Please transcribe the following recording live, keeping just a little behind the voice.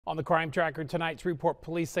On the Crime Tracker tonight's report,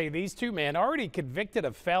 police say these two men, already convicted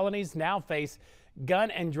of felonies, now face gun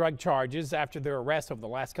and drug charges after their arrest over the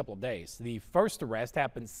last couple of days. The first arrest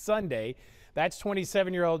happened Sunday. That's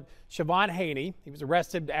 27-year-old Siobhan Haney. He was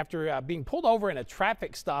arrested after being pulled over in a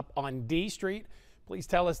traffic stop on D Street. Police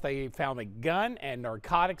tell us they found a gun and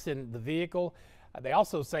narcotics in the vehicle. They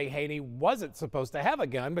also say Haney wasn't supposed to have a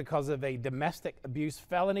gun because of a domestic abuse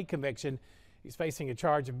felony conviction. He's facing a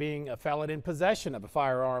charge of being a felon in possession of a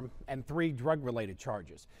firearm and 3 drug-related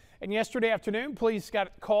charges. And yesterday afternoon, police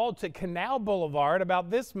got called to Canal Boulevard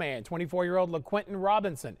about this man, 24-year-old LaQuentin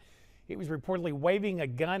Robinson. He was reportedly waving a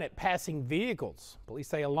gun at passing vehicles. Police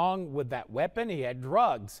say along with that weapon, he had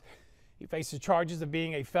drugs. He faces charges of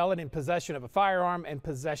being a felon in possession of a firearm and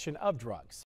possession of drugs.